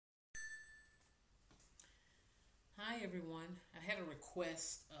Hi everyone. I had a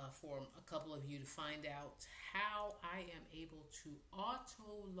request from a couple of you to find out how I am able to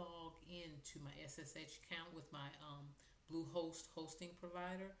auto log into my SSH account with my Bluehost hosting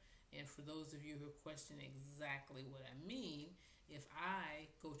provider. And for those of you who question exactly what I mean, if I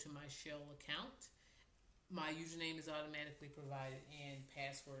go to my shell account, my username is automatically provided and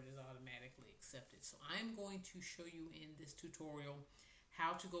password is automatically accepted. So I'm going to show you in this tutorial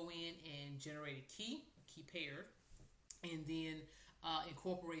how to go in and generate a key pair, and then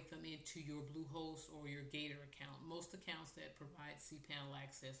incorporate them into your Bluehost or your Gator account. Most accounts that provide CPanel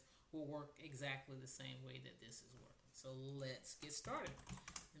access will work exactly the same way that this is working. So let's get started.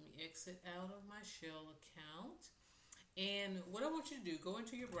 Let me exit out of my shell account. And what I want you to do, go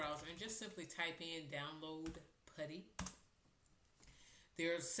into your browser and just simply type in download PuTTY.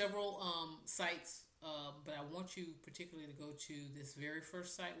 There are several sites, but I want you particularly to go to this very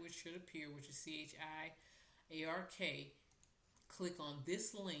first site which should appear, which is CHIARK. Click on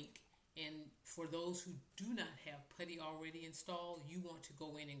this link, and for those who do not have PuTTY already installed, you want to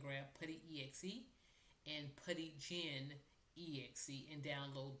go in and grab PuTTY EXE and PuTTY Gen EXE and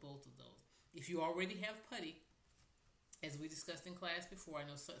download both of those. If you already have PuTTY, as we discussed in class before, I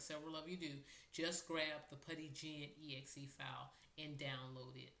know several of you do, just grab the PuTTY Gen EXE file and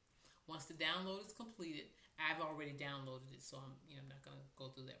download it. Once the download is completed, I've already downloaded it, so I'm not going to go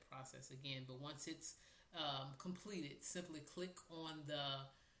through that process again. But once it's completed, simply click on the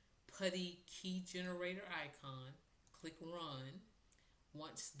PuTTY key generator icon, click Run.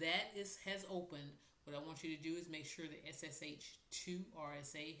 Once that has opened, what I want you to do is make sure the SSH2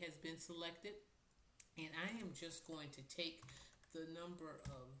 RSA has been selected. And I am just going to take the number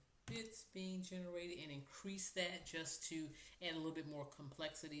of bits being generated and increase that just to add a little bit more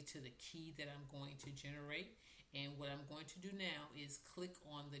complexity to the key that I'm going to generate. And what I'm going to do now is click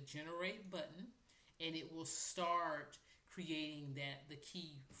on the Generate button, and it will start creating the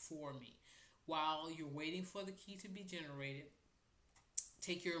key for me. While you're waiting for the key to be generated,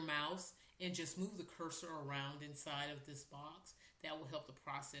 take your mouse and just move the cursor around inside of this box. That will help the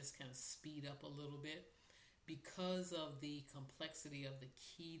process kind of speed up a little bit. Because of the complexity of the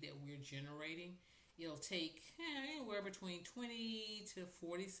key that we're generating, it'll take anywhere between 20 to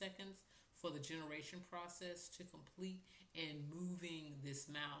 40 seconds for the generation process to complete, and moving this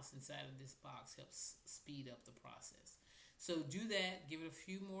mouse inside of this box helps speed up the process. So do that, give it a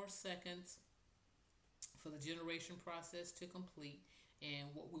few more seconds for the generation process to complete,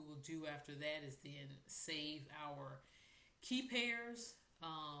 and what we will do after that is then save our key pairs,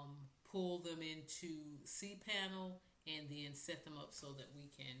 pull them into CPanel, and then set them up so that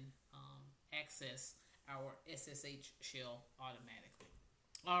we can access our SSH shell automatically.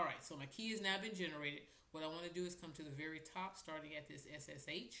 All right, so my key has now been generated. What I want to do is come to the very top, starting at this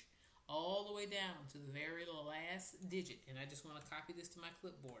SSH, all the way down to the very last digit. And I just want to copy this to my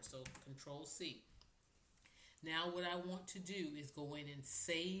clipboard, so Control-C. Now what I want to do is go in and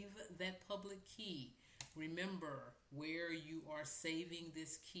save that public key. Remember where you are saving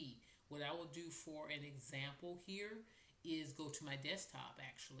this key. What I will do for an example here is go to my desktop,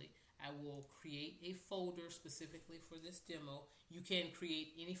 actually. I will create a folder specifically for this demo. You can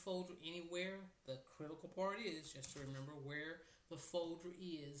create any folder anywhere. The critical part is just to remember where the folder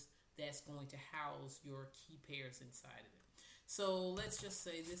is that's going to house your key pairs inside of it. So let's just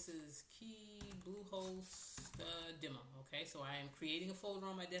say this is Key Bluehost Demo. Okay, so I am creating a folder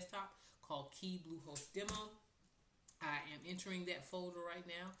on my desktop called Key Bluehost Demo. I am entering that folder right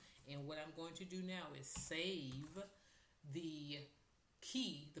now, and what I'm going to do now is save the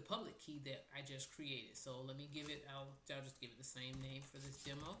key, the public key that I just created. So let me give it, I'll just give it the same name for this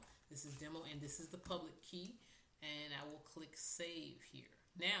demo. This is demo, and this is the public key, and I will click save here.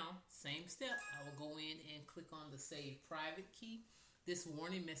 Now, same step, I will go in and click on the save private key. This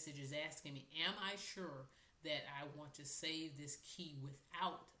warning message is asking me, am I sure that I want to save this key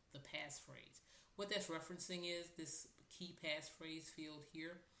without the passphrase? What that's referencing is this key passphrase field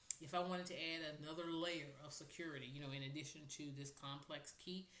here. If I wanted to add another layer of security, in addition to this complex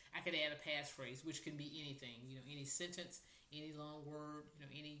key, I could add a passphrase, which can be anything, any sentence, any long word,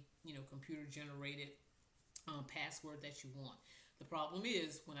 any, computer generated password that you want. The problem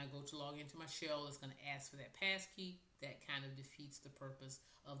is when I go to log into my shell, it's going to ask for that passkey. That kind of defeats the purpose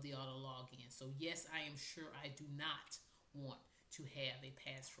of the auto login. So yes, I am sure I do not want to have a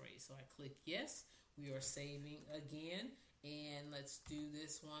passphrase. So I click yes. We are saving again, and let's do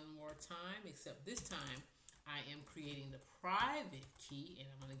this one more time, except this time I am creating the private key, and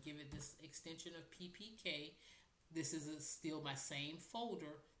I'm going to give it this extension of PPK. This is still my same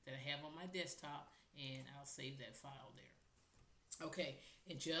folder that I have on my desktop, and I'll save that file there. Okay,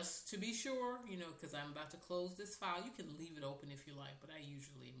 and just to be sure, because I'm about to close this file, you can leave it open if you like, but I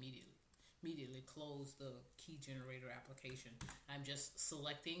usually immediately close the key generator application. I'm just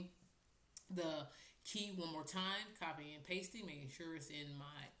selecting the key one more time, copying and pasting, making sure it's in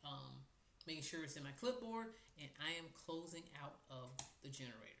my clipboard, and I am closing out of the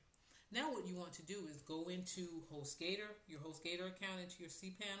generator. Now what you want to do is go into HostGator, your HostGator account, into your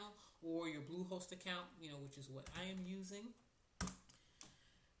CPanel or your Bluehost account, which is what I am using.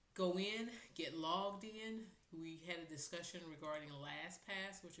 Go in, get logged in. We had a discussion regarding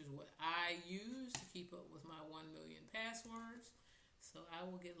LastPass, which is what I use to keep up with my 1 million passwords. So I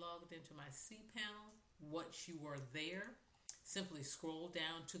will get logged into my CPanel. Once you are there, simply scroll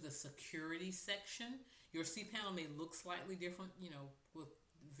down to the security section. Your CPanel may look slightly different, with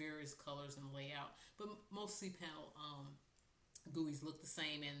various colors and layout, but most CPanel GUIs look the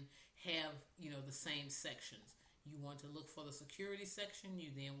same and have, the same sections. You want to look for the security section. You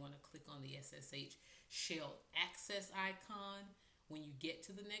then want to click on the SSH shell access icon. When you get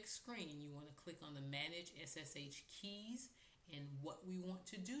to the next screen, you want to click on the manage SSH keys. And what we want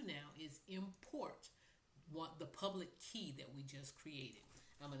to do now is import the public key that we just created.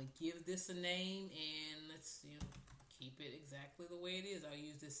 I'm going to give this a name, and let's keep it exactly the way it is. I'll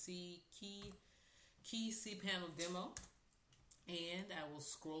use the key CPanel demo, and I will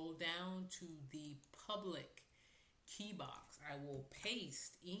scroll down to the public key box. I will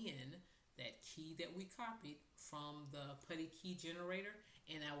paste in that key that we copied from the PuTTY key generator,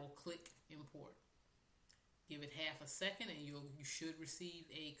 and I will click import. Give it half a second, and you should receive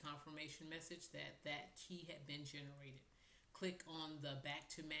a confirmation message that key had been generated. Click on the back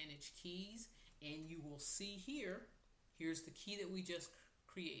to manage keys, and you will see here's the key that we just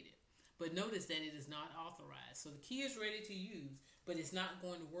created. But notice that it is not authorized. So the key is ready to use, but it's not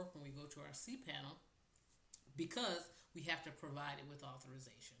going to work when we go to our CPanel because we have to provide it with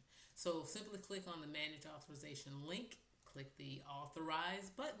authorization. So simply click on the manage authorization link, click the authorize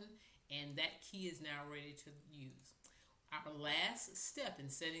button, and that key is now ready to use. Our last step in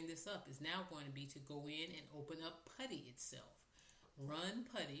setting this up is now going to be to go in and open up PuTTY itself. Run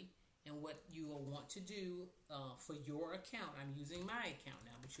PuTTY, and what you will want to do for your account, I'm using my account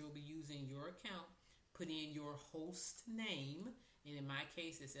now, but you'll be using your account, put in your host name, and in my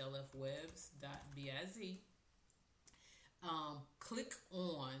case it's lfwebs.biz. Click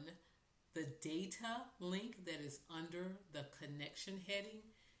on the data link that is under the connection heading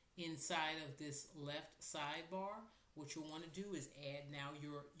inside of this left sidebar. What you'll want to do is add now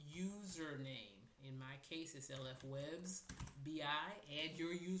your username. In my case, it's lfwebs.biz. Add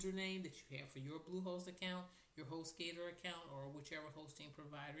your username that you have for your Bluehost account, your HostGator account, or whichever hosting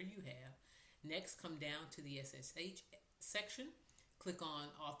provider you have. Next, come down to the SSH section. Click on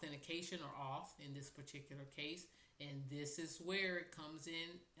authentication or auth in this particular case. And this is where it comes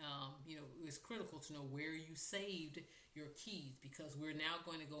in. It's critical to know where you saved your keys, because we're now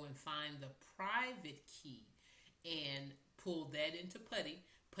going to go and find the private key and pull that into PuTTY.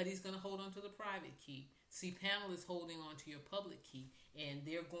 PuTTY is going to hold on to the private key. CPanel is holding on to your public key, and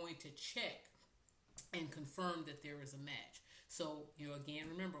they're going to check and confirm that there is a match. So, again,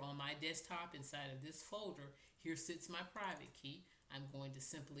 remember, on my desktop inside of this folder, here sits my private key. I'm going to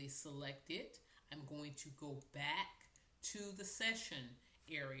simply select it. I'm going to go back to the session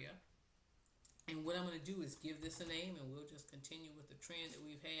area. And what I'm going to do is give this a name, and we'll just continue with the trend that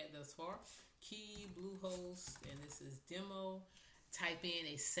we've had thus far. Key, Bluehost, and this is demo. Type in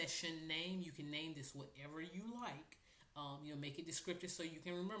a session name. You can name this whatever you like. Make it descriptive so you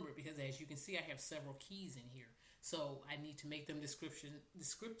can remember it, because as you can see, I have several keys in here. So I need to make them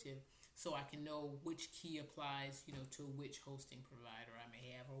descriptive so I can know which key applies, to which hosting provider I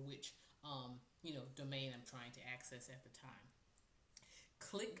may have, or which, domain I'm trying to access at the time.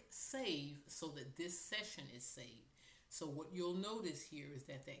 Click save so that this session is saved. So what you'll notice here is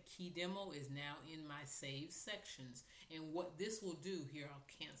that key demo is now in my save sections. And what this will do here, I'll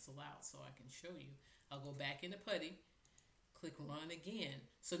cancel out so I can show you. I'll go back into PuTTY, click run again.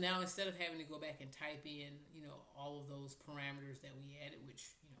 So now instead of having to go back and type in, all of those parameters that we added,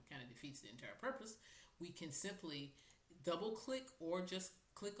 which, kind of defeats the entire purpose, we can simply double click or just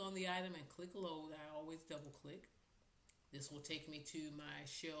click on the item and click load. I always double click. This will take me to my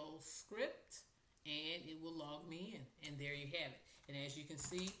shell script, and it will log me in, and there you have it. And as you can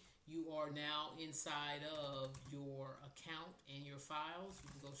see, you are now inside of your account and your files. You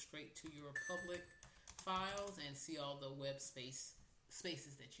can go straight to your public files and see all the web spaces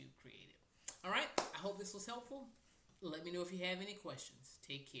that you've created. All right, I hope this was helpful. Let me know if you have any questions.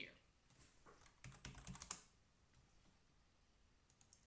 Take care.